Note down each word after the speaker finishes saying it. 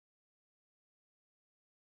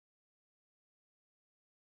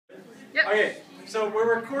Yep. Okay, so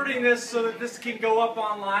we're recording this so that this can go up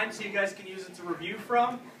online so you guys can use it to review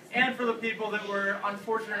from, and for the people that were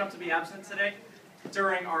unfortunate enough to be absent today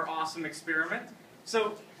during our awesome experiment.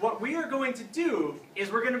 So what we are going to do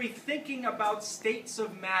is we're going to be thinking about states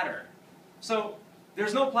of matter. So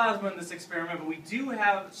there's no plasma in this experiment, but we do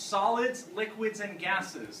have solids, liquids, and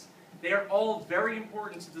gases. They are all very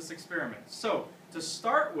important to this experiment. So to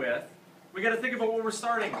start with, we got to think about what we're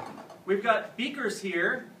starting with. We've got beakers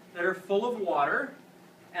here that are full of water,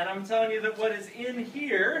 and I'm telling you that what is in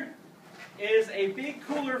here is a big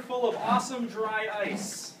cooler full of awesome dry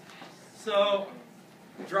ice. So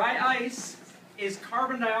dry ice is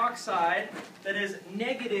carbon dioxide that is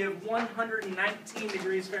negative 119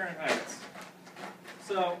 degrees Fahrenheit.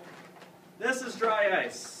 So this is dry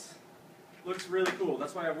ice. Looks really cool.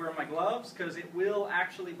 That's why I wear my gloves, because it will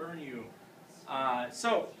actually burn you.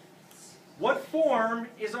 So what form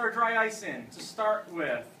is our dry ice in to start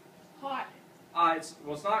with? Hot.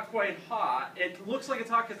 It's not quite hot. It looks like it's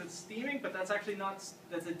hot because it's steaming, but that's actually not,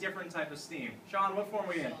 that's a different type of steam. Sean, what form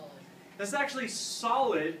are we in? This is actually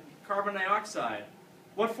solid carbon dioxide.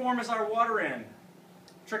 What form is our water in?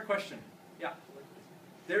 Trick question. Yeah.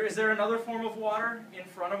 Is there another form of water in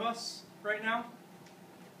front of us right now?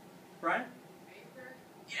 Brian? Vapor.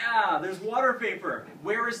 Yeah, there's water vapor.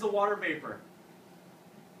 Where is the water vapor?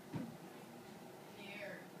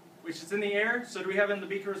 Which is in the air. So do we have it in the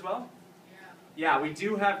beaker as well? Yeah. Yeah, we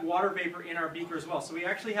do have water vapor in our beaker as well. So we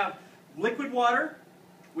actually have liquid water,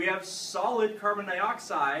 we have solid carbon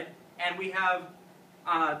dioxide, and we have,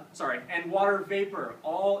 and water vapor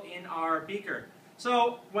all in our beaker.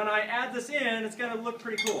 So when I add this in, it's going to look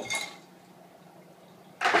pretty cool.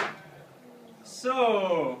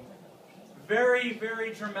 So, very,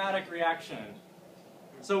 very dramatic reaction.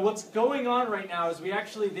 So what's going on right now is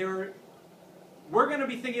we're going to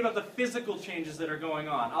be thinking about the physical changes that are going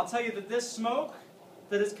on. I'll tell you that this smoke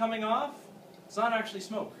that is coming off, it's not actually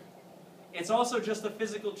smoke. It's also just a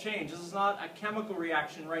physical change. This is not a chemical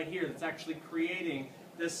reaction right here that's actually creating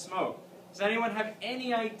this smoke. Does anyone have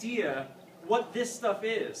any idea what this stuff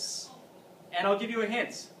is? And I'll give you a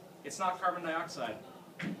hint. It's not carbon dioxide.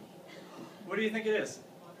 What do you think it is?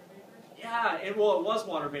 Water vapor? Yeah, it was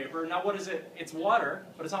water vapor. Now what is it? It's water,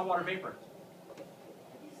 but it's not water vapor.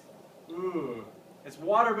 Ooh. It's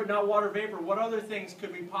water but not water vapor. What other things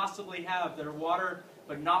could we possibly have that are water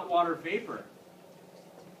but not water vapor?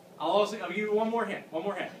 I'll give you one more hint. One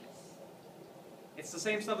more hint. It's the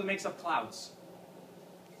same stuff that makes up clouds.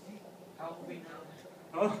 How will we know?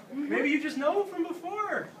 Oh, maybe you just know from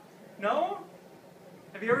before. No?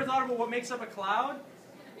 Have you ever thought about what makes up a cloud?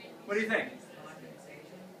 What do you think?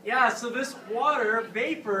 Yeah, so this water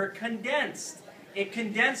vapor condensed. It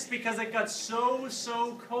condensed because it got so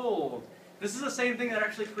cold. This is the same thing that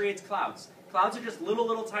actually creates clouds. Clouds are just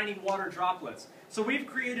little tiny water droplets. So we've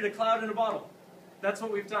created a cloud in a bottle. That's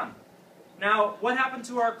what we've done. Now, what happened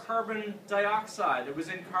to our carbon dioxide? It was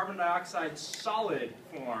in carbon dioxide solid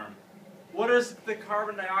form. What is the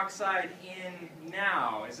carbon dioxide in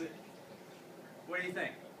now? What do you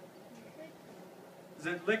think? Is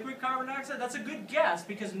it liquid carbon dioxide? That's a good guess,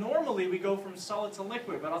 because normally we go from solid to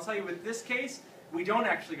liquid. But I'll tell you, with this case, we don't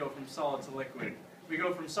actually go from solid to liquid. We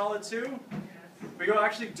go from solid to, we go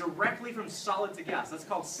actually directly from solid to gas. That's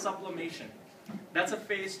called sublimation. That's a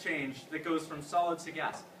phase change that goes from solid to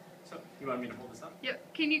gas. So, you want me to hold this up?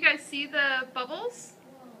 Yep. Can you guys see the bubbles?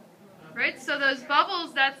 Right? So those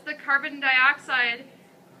bubbles, that's the carbon dioxide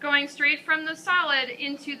going straight from the solid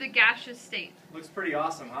into the gaseous state. Looks pretty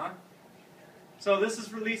awesome, huh? So this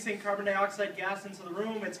is releasing carbon dioxide gas into the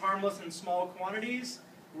room. It's harmless in small quantities.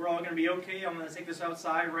 We're all going to be okay. I'm going to take this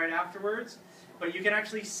outside right afterwards. But you can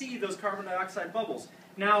actually see those carbon dioxide bubbles.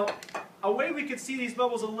 Now, a way we could see these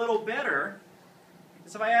bubbles a little better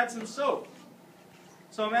is if I add some soap.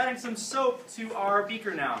 So I'm adding some soap to our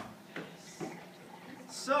beaker now.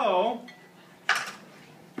 So,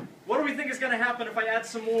 what do we think is going to happen if I add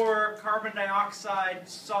some more carbon dioxide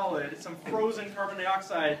solid, some frozen carbon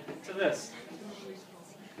dioxide to this?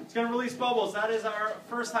 It's going to release bubbles. That is our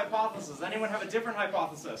first hypothesis. Anyone have a different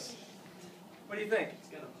hypothesis? What do you think? It's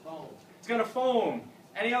going to foam. It's going to foam.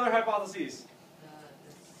 Any other hypotheses?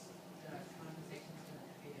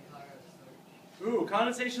 Ooh,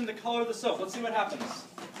 condensation to color the soap. Let's see what happens.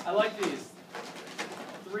 I like these.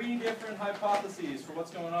 3 different hypotheses for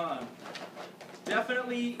what's going on.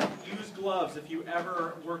 Definitely use gloves if you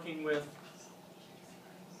ever working with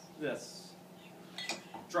this.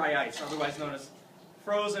 Dry ice, otherwise known as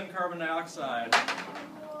frozen carbon dioxide.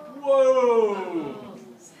 Whoa!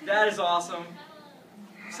 That is awesome.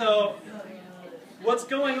 So, what's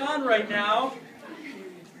going on right now?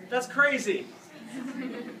 That's crazy.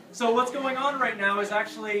 So what's going on right now is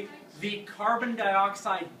actually the carbon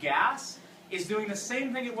dioxide gas is doing the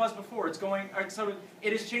same thing it was before. It's going, so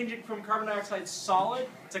it is changing from carbon dioxide solid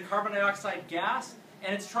to carbon dioxide gas,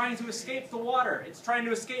 and it's trying to escape the water. It's trying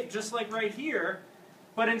to escape just like right here,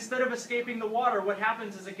 but instead of escaping the water, what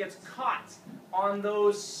happens is it gets caught on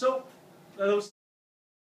those